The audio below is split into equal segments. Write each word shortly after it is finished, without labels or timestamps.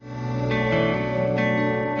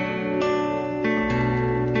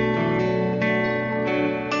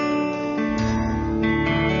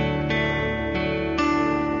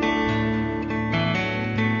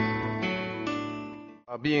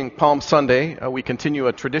being Palm Sunday, we continue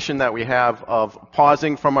a tradition that we have of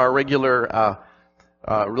pausing from our regular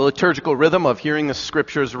liturgical rhythm of hearing the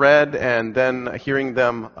scriptures read and then hearing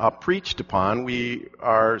them preached upon. We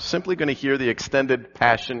are simply going to hear the extended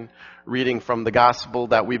Passion reading from the gospel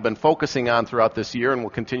that we've been focusing on throughout this year and will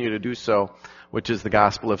continue to do so, which is the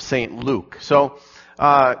Gospel of St. Luke. So,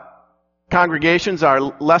 congregations are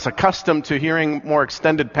less accustomed to hearing more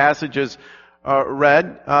extended passages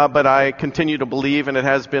read, but I continue to believe, and it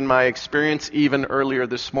has been my experience even earlier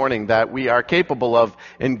this morning, that we are capable of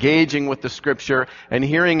engaging with the Scripture and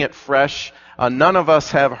hearing it fresh. None of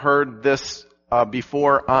us have heard this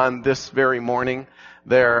before on this very morning.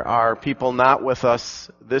 There are people not with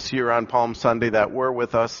us this year on Palm Sunday that were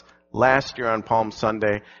with us last year on Palm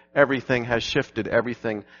Sunday. Everything has shifted.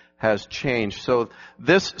 Everything has changed. So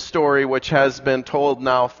this story, which has been told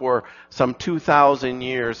now for some 2,000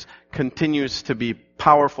 years, continues to be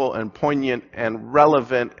powerful and poignant and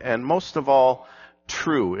relevant and most of all,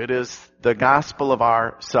 true. It is the gospel of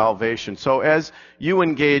our salvation. So as you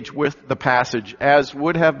engage with the passage, as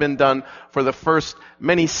would have been done for the first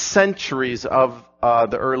many centuries of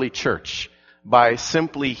the early church, by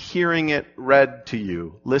simply hearing it read to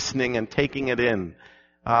you, listening and taking it in,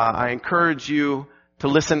 I encourage you to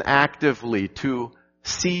listen actively, to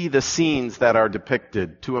see the scenes that are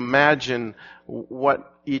depicted, to imagine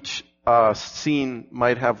what each scene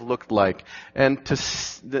might have looked like, and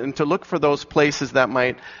to look for those places that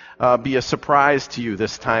might be a surprise to you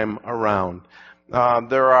this time around.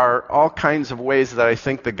 There are all kinds of ways that I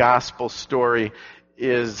think the gospel story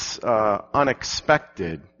is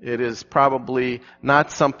unexpected. It is probably not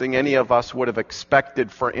something any of us would have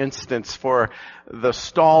expected, for instance, for the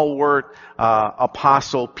stalwart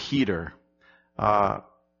apostle Peter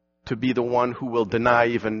to be the one who will deny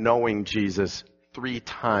even knowing Jesus 3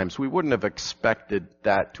 times. We wouldn't have expected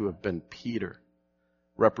that to have been Peter,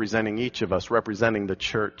 representing each of us, representing the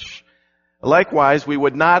church. Likewise, we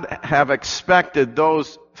would not have expected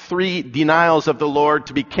those 3 denials of the Lord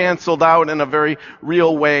to be canceled out in a very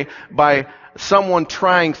real way by someone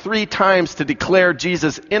trying 3 times to declare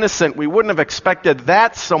Jesus innocent. We wouldn't have expected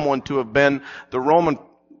that someone to have been the Roman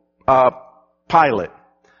Pilate,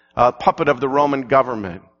 puppet of the Roman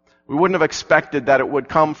government. We wouldn't have expected that it would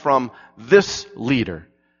come from this leader,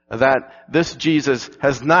 that this Jesus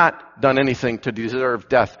has not done anything to deserve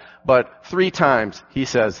death, but 3 times he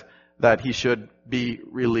says that he should be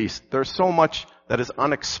released. There's so much that is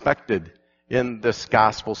unexpected in this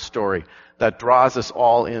gospel story that draws us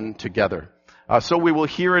all in together. So we will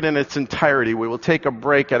hear it in its entirety. We will take a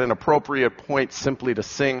break at an appropriate point simply to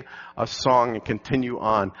sing a song and continue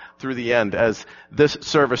on through the end as this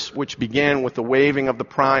service, which began with the waving of the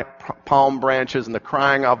palm branches and the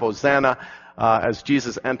crying of Hosanna as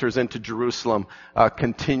Jesus enters into Jerusalem,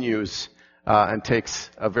 continues and takes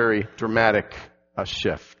a very dramatic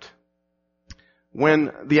shift.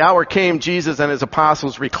 When the hour came, Jesus and his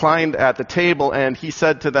apostles reclined at the table, and he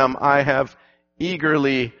said to them, I have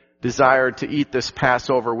eagerly desired to eat this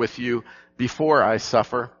Passover with you before I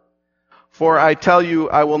suffer. For I tell you,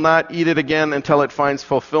 I will not eat it again until it finds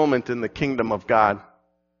fulfillment in the kingdom of God.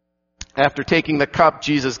 After taking the cup,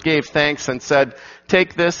 Jesus gave thanks and said,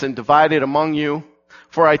 take this and divide it among you.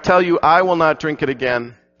 For I tell you, I will not drink it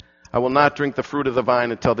again. I will not drink the fruit of the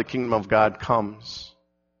vine until the kingdom of God comes.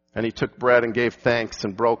 And he took bread and gave thanks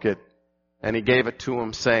and broke it. And he gave it to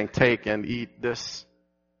him, saying, take and eat. This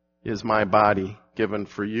is my body given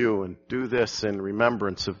for you, and do this in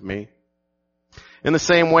remembrance of me. In the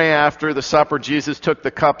same way, after the supper, Jesus took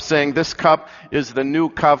the cup, saying, this cup is the new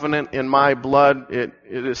covenant in my blood. It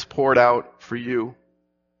is poured out for you.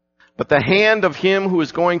 But the hand of him who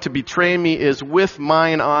is going to betray me is with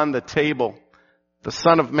mine on the table. The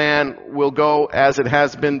Son of Man will go as it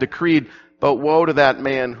has been decreed, but woe to that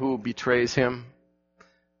man who betrays him.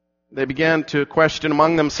 They began to question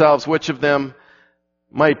among themselves which of them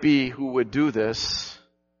might be who would do this.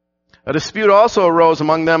 A dispute also arose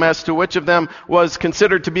among them as to which of them was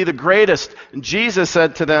considered to be the greatest. And Jesus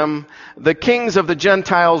said to them, the kings of the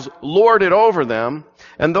Gentiles lord it over them,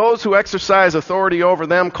 and those who exercise authority over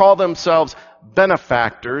them call themselves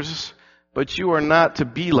benefactors. But you are not to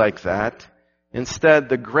be like that. Instead,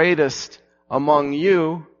 the greatest among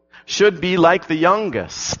you should be like the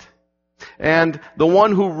youngest, and the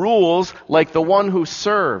one who rules like the one who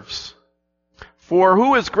serves. For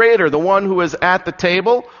who is greater, the one who is at the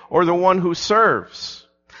table or the one who serves?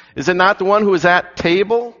 Is it not the one who is at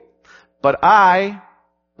table? But I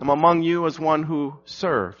am among you as one who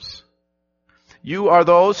serves. You are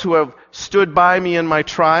those who have stood by me in my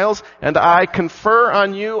trials, and I confer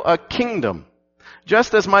on you a kingdom,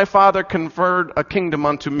 just as my Father conferred a kingdom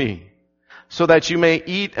unto me, so that you may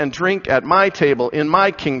eat and drink at my table in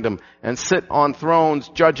my kingdom and sit on thrones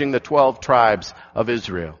judging the 12 tribes of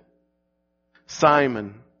Israel.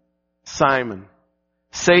 Simon, Simon,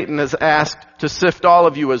 Satan has asked to sift all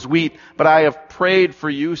of you as wheat, but I have prayed for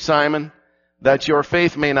you, Simon, that your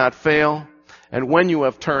faith may not fail, and when you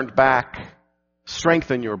have turned back,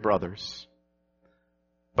 strengthen your brothers.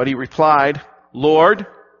 But he replied, Lord,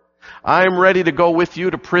 I am ready to go with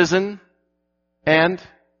you to prison and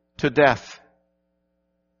to death.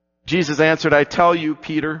 Jesus answered, I tell you,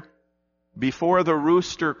 Peter, before the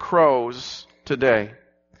rooster crows today,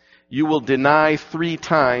 you will deny 3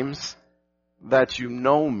 times that you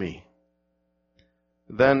know me.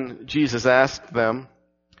 Then Jesus asked them,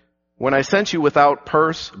 when I sent you without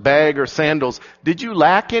purse, bag, or sandals, did you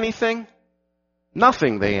lack anything?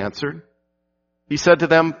 Nothing, they answered. He said to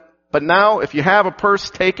them, but now if you have a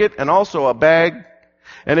purse, take it, and also a bag.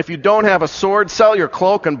 And if you don't have a sword, sell your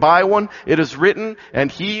cloak and buy one. It is written,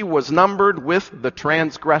 and he was numbered with the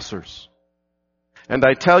transgressors. And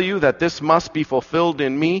I tell you that this must be fulfilled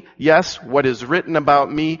in me. Yes, what is written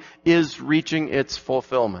about me is reaching its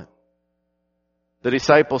fulfillment. The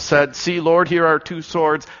disciples said, see, Lord, here are 2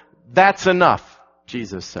 swords. That's enough,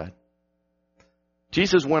 Jesus said.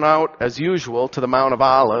 Jesus went out as usual to the Mount of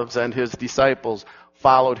Olives, and his disciples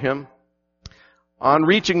followed him. On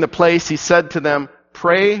reaching the place, he said to them,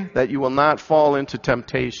 pray that you will not fall into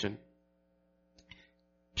temptation.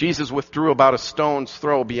 Jesus withdrew about a stone's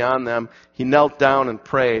throw beyond them. He knelt down and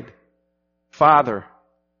prayed, Father,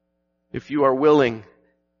 if you are willing,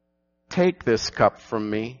 take this cup from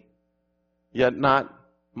me, yet not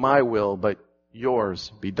my will, but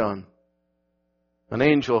yours be done. An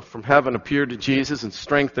angel from heaven appeared to Jesus and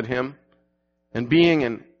strengthened him, and being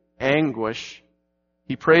in anguish,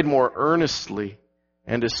 he prayed more earnestly,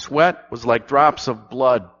 and his sweat was like drops of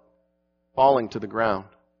blood falling to the ground.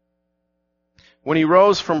 When he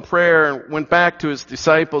rose from prayer and went back to his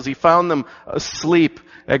disciples, he found them asleep,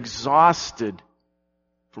 exhausted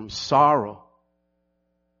from sorrow.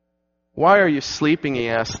 Why are you sleeping? He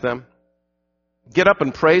asked them. Get up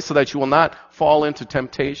and pray so that you will not fall into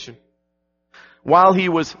temptation. While he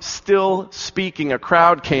was still speaking, a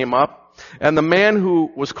crowd came up, and the man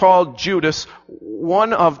who was called Judas,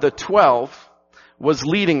 one of the 12, was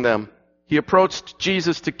leading them. He approached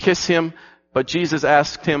Jesus to kiss him, but Jesus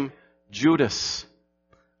asked him, Judas,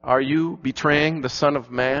 are you betraying the Son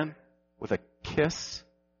of Man with a kiss?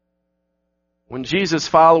 When Jesus'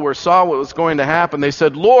 followers saw what was going to happen, they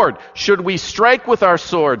said, Lord, should we strike with our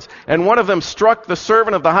swords? And one of them struck the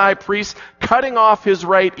servant of the high priest, cutting off his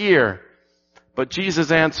right ear. But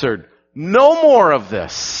Jesus answered, no more of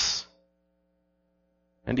this.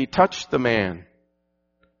 And he touched the man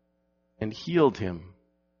and healed him.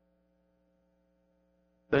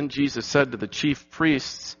 Then Jesus said to the chief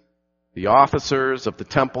priests, the officers of the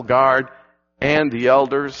temple guard, and the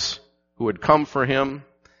elders who had come for him,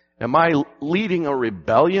 am I leading a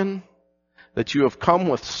rebellion that you have come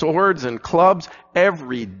with swords and clubs?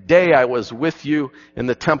 Every day I was with you in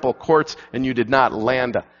the temple courts, and you did not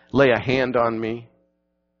lay a hand on me.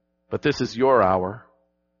 But this is your hour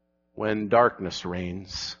when darkness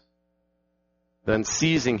reigns. Then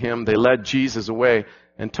seizing him, they led Jesus away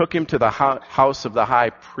and took him to the house of the high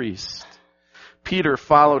priest. Peter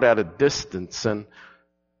followed at a distance, and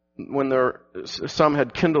when some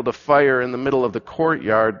had kindled a fire in the middle of the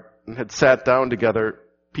courtyard and had sat down together,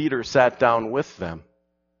 Peter sat down with them.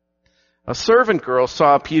 A servant girl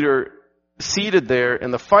saw Peter seated there in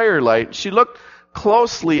the firelight. She looked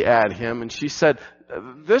closely at him, and she said,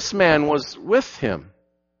 this man was with him.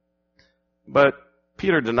 But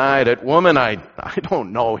Peter denied it. Woman, I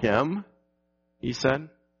don't know him, he said.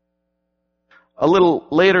 A little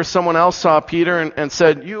later, someone else saw Peter and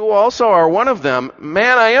said, you also are one of them.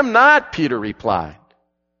 Man, I am not, Peter replied.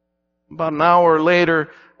 About an hour later,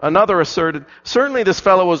 another asserted, certainly this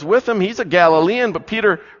fellow was with him. He's a Galilean. But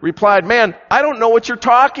Peter replied, man, I don't know what you're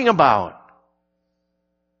talking about.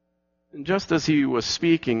 And just as he was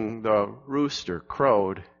speaking, the rooster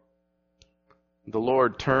crowed. The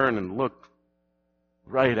Lord turned and looked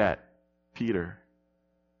right at Peter.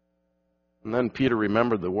 And then Peter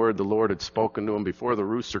remembered the word the Lord had spoken to him, before the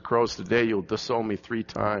rooster crows today, you'll disown me 3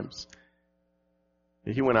 times.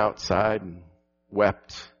 He went outside and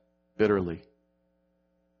wept bitterly.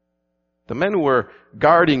 The men who were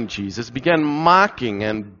guarding Jesus began mocking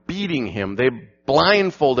and beating him. They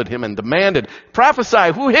blindfolded him and demanded,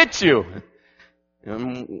 prophesy, who hit you?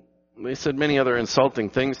 And they said many other insulting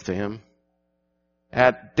things to him.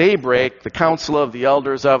 At daybreak, the council of the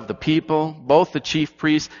elders of the people, both the chief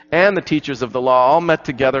priests and the teachers of the law, all met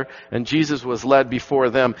together, and Jesus was led before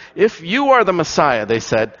them. If you are the Messiah, they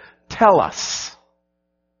said, tell us."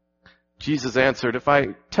 Jesus answered, "If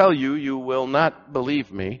I tell you, you will not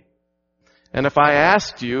believe me. And if I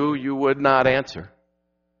asked you, you would not answer.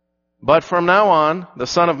 But from now on, the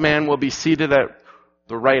Son of Man will be seated at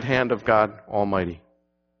the right hand of God Almighty."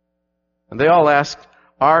 And they all asked,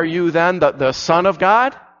 "Are you then the Son of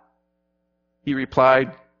God?" He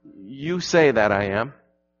replied, "You say that I am."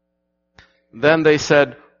 Then they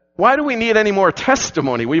said, "Why do we need any more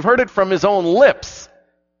testimony? We've heard it from his own lips."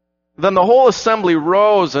 Then the whole assembly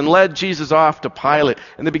rose and led Jesus off to Pilate,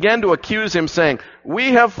 and they began to accuse him, saying,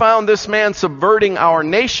 "We have found this man subverting our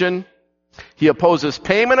nation. He opposes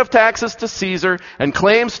payment of taxes to Caesar and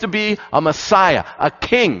claims to be a Messiah, a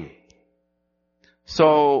king."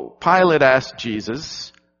 So Pilate asked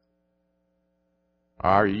Jesus,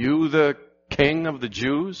 "Are you the king of the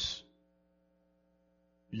Jews?"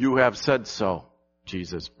 "You have said so,"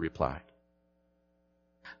 Jesus replied.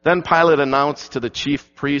 Then Pilate announced to the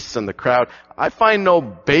chief priests and the crowd, "I find no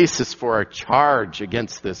basis for a charge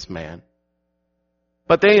against this man."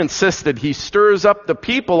 But they insisted, "He stirs up the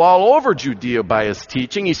people all over Judea by his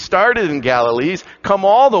teaching. He started in Galilee, he's come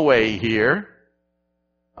all the way here."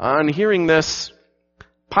 On hearing this,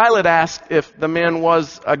 Pilate asked if the man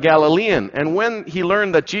was a Galilean. And when he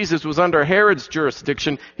learned that Jesus was under Herod's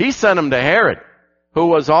jurisdiction, he sent him to Herod, who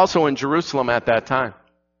was also in Jerusalem at that time.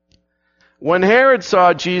 When Herod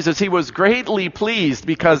saw Jesus, he was greatly pleased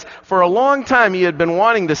because for a long time he had been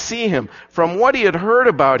wanting to see him. From what he had heard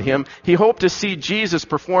about him, he hoped to see Jesus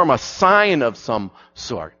perform a sign of some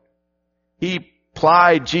sort. He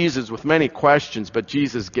plied Jesus with many questions, but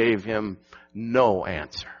Jesus gave him no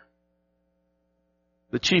answer.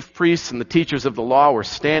 The chief priests and the teachers of the law were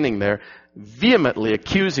standing there, vehemently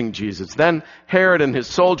accusing Jesus. Then Herod and his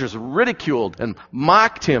soldiers ridiculed and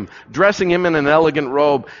mocked him. Dressing him in an elegant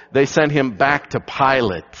robe, they sent him back to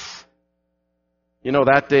Pilate. You know,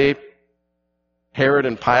 that day, Herod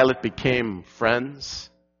and Pilate became friends.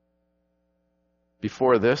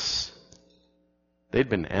 Before this, they'd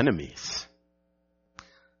been enemies.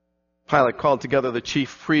 Pilate called together the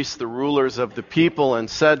chief priests, the rulers of the people, and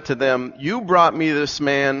said to them, "You brought me this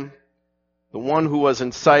man, the one who was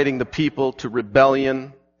inciting the people to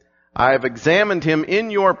rebellion. I have examined him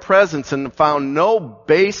in your presence and found no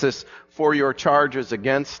basis for your charges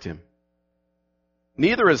against him.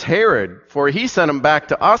 Neither is Herod, for he sent him back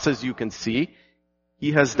to us, as you can see.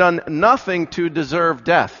 He has done nothing to deserve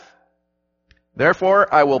death.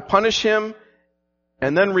 Therefore, I will punish him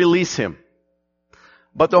and then release him."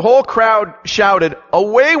 But the whole crowd shouted,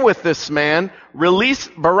 "Away with this man! Release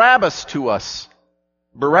Barabbas to us!"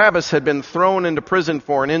 Barabbas had been thrown into prison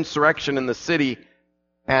for an insurrection in the city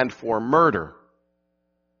and for murder.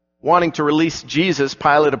 Wanting to release Jesus,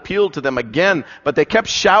 Pilate appealed to them again, but they kept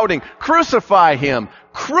shouting, "Crucify him!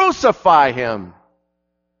 Crucify him!"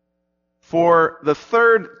 For the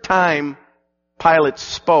third time, Pilate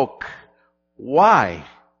spoke. "Why?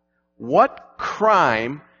 What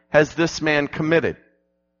crime has this man committed?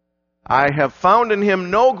 I have found in him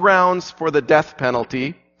no grounds for the death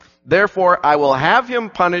penalty. Therefore, I will have him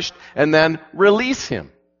punished and then release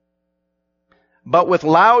him." But with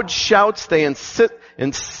loud shouts, they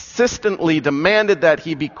insistently demanded that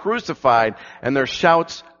he be crucified, and their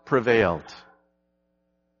shouts prevailed.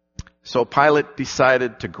 So Pilate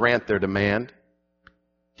decided to grant their demand.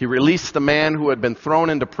 He released the man who had been thrown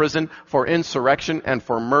into prison for insurrection and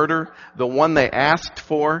for murder, the one they asked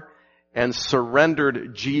for, and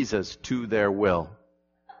surrendered Jesus to their will.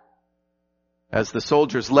 As the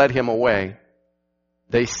soldiers led him away,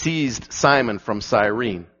 they seized Simon from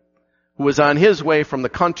Cyrene, who was on his way from the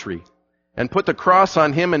country, and put the cross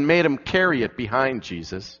on him and made him carry it behind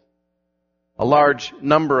Jesus. A large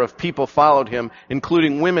number of people followed him,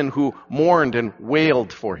 including women who mourned and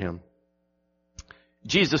wailed for him.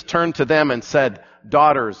 Jesus turned to them and said,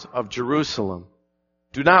 "Daughters of Jerusalem,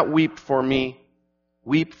 do not weep for me.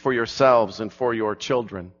 Weep for yourselves and for your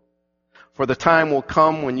children. For the time will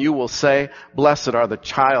come when you will say, 'Blessed are the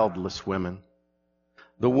childless women,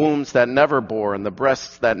 the wombs that never bore and the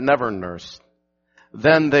breasts that never nursed.'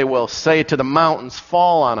 Then they will say to the mountains,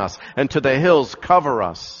 'Fall on us,' and to the hills, 'Cover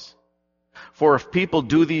us.' For if people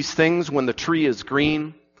do these things when the tree is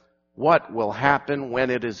green, what will happen when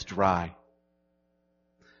it is dry?"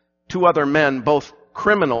 2 other men, both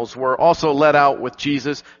criminals, were also led out with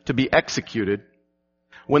Jesus to be executed.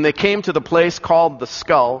 When they came to the place called the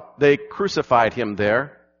Skull, they crucified him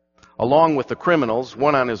there, along with the criminals,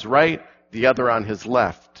 one on his right, the other on his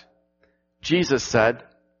left. Jesus said,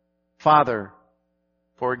 "Father,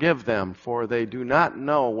 forgive them, for they do not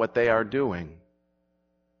know what they are doing."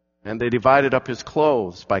 And they divided up his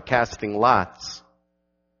clothes by casting lots.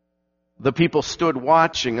 The people stood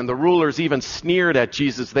watching, and the rulers even sneered at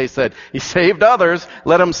Jesus. They said, "He saved others.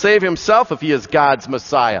 Let him save himself if he is God's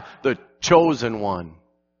Messiah, the chosen one."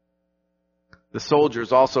 The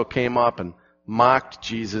soldiers also came up and mocked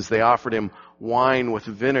Jesus. They offered him wine with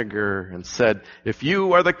vinegar and said, "If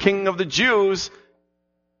you are the king of the Jews,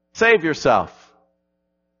 save yourself."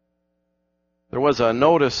 There was a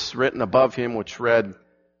notice written above him which read,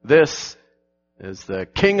 "This is the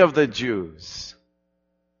King of the Jews."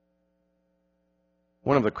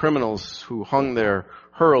 One of the criminals who hung there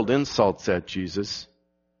hurled insults at Jesus.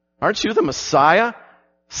 "Aren't you the Messiah?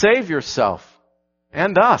 Save yourself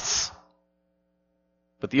and us."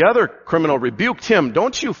 But the other criminal rebuked him.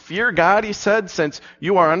 "Don't you fear God," he said, "since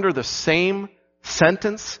you are under the same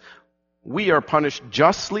sentence? We are punished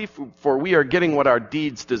justly, for we are getting what our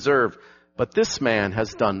deeds deserve. But this man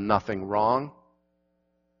has done nothing wrong."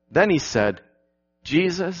 Then he said,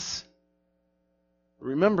 "Jesus,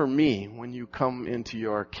 remember me when you come into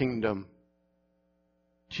your kingdom."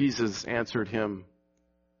 Jesus answered him,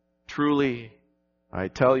 "Truly, I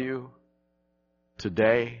tell you,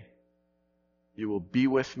 today you will be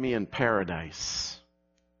with me in paradise."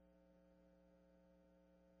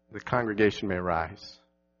 The congregation may rise.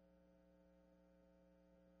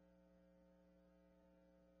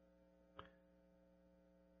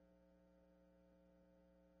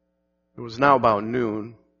 It was now about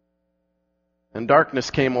noon, and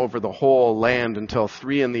darkness came over the whole land until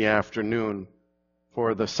 3 p.m,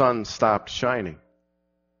 for the sun stopped shining.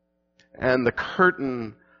 And the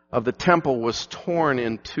curtain of the temple was torn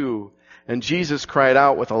in two, and Jesus cried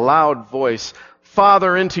out with a loud voice,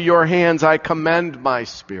 "Father, into your hands I commend my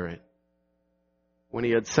spirit." When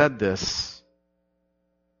he had said this,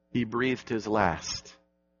 he breathed his last.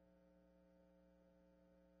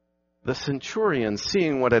 The centurion,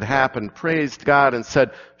 seeing what had happened, praised God and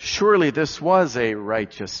said, "Surely this was a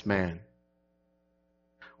righteous man."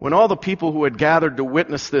 When all the people who had gathered to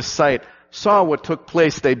witness this sight saw what took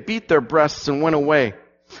place, they beat their breasts and went away.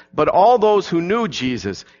 But all those who knew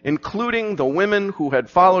Jesus, including the women who had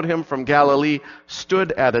followed him from Galilee,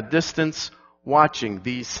 stood at a distance watching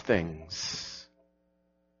these things.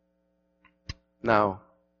 Now,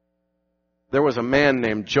 there was a man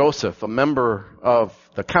named Joseph, a member of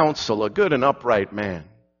the council, a good and upright man,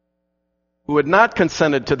 who had not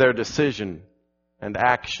consented to their decision and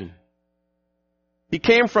action. He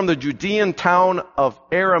came from the Judean town of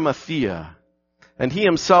Arimathea, and he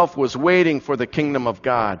himself was waiting for the kingdom of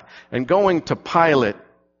God. And going to Pilate,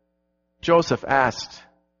 Joseph asked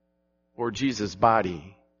for Jesus'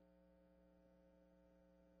 body.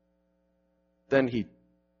 Then he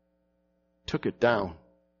took it down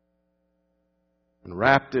and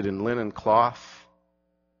wrapped it in linen cloth,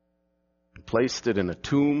 and placed it in a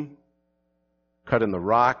tomb cut in the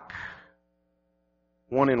rock,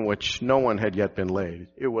 one in which no one had yet been laid.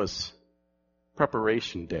 It was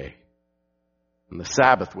preparation day, and the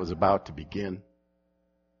Sabbath was about to begin.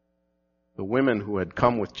 The women who had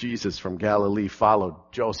come with Jesus from Galilee followed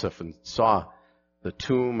Joseph and saw the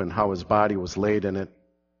tomb and how his body was laid in it.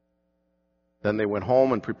 Then they went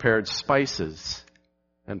home and prepared spices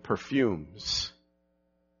and perfumes.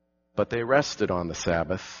 But they rested on the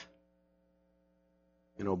Sabbath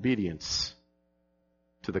in obedience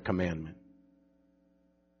to the commandment.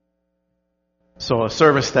 So a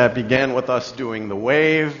service that began with us doing the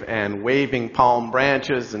wave and waving palm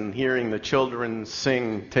branches and hearing the children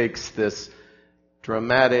sing takes this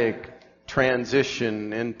dramatic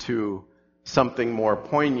transition into something more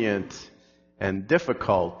poignant and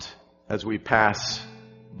difficult as we pass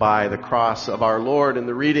by the cross of our Lord and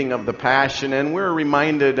the reading of the Passion. And we're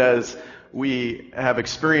reminded, as we have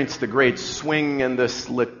experienced the great swing in this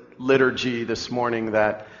liturgy this morning,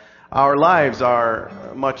 that our lives are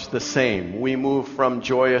much the same. We move from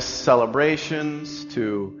joyous celebrations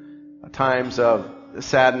to times of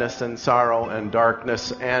sadness and sorrow and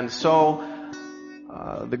darkness. And so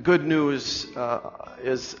the good news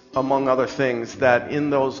is, among other things, that in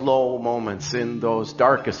those low moments, in those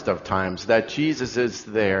darkest of times, that Jesus is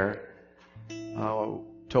there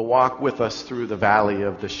to walk with us through the valley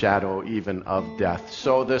of the shadow even of death.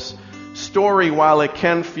 So this story, while it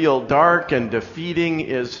can feel dark and defeating,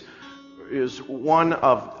 is one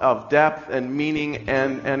of depth and meaning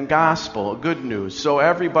and gospel, good news. So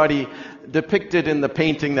everybody depicted in the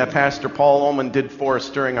painting that Pastor Paul Ullman did for us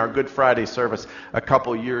during our Good Friday service a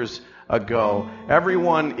couple years ago,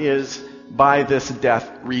 everyone is by this death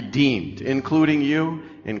redeemed, including you,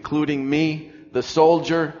 including me, the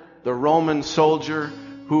soldier, the Roman soldier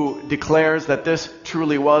who declares that this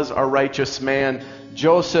truly was a righteous man,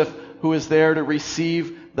 Joseph, who is there to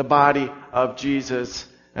receive the body of Jesus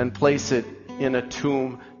and place it in a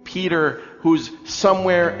tomb Peter, who's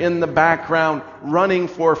somewhere in the background running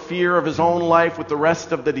for fear of his own life with the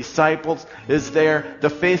rest of the disciples, is there. The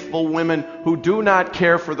faithful women who do not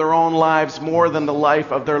care for their own lives more than the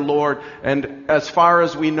life of their Lord, and as far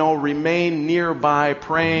as we know, remain nearby,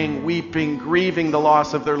 praying, weeping, grieving the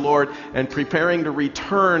loss of their Lord, and preparing to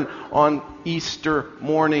return on Easter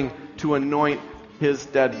morning to anoint his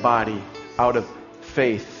dead body out of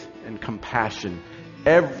faith and compassion.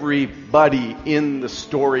 Everybody in the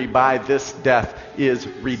story by this death is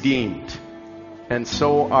redeemed. And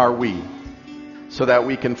so are we. So that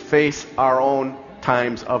we can face our own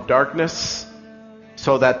times of darkness.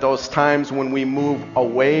 So that those times when we move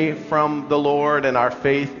away from the Lord and our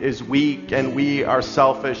faith is weak and we are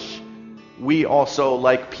selfish, we also,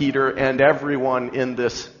 like Peter and everyone in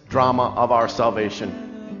this drama of our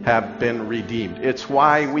salvation, have been redeemed. It's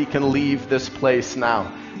why we can leave this place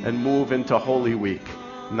now and move into Holy Week,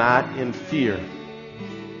 not in fear,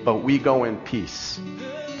 but we go in peace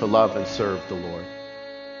to love and serve the Lord.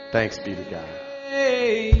 Thanks be to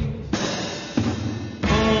God.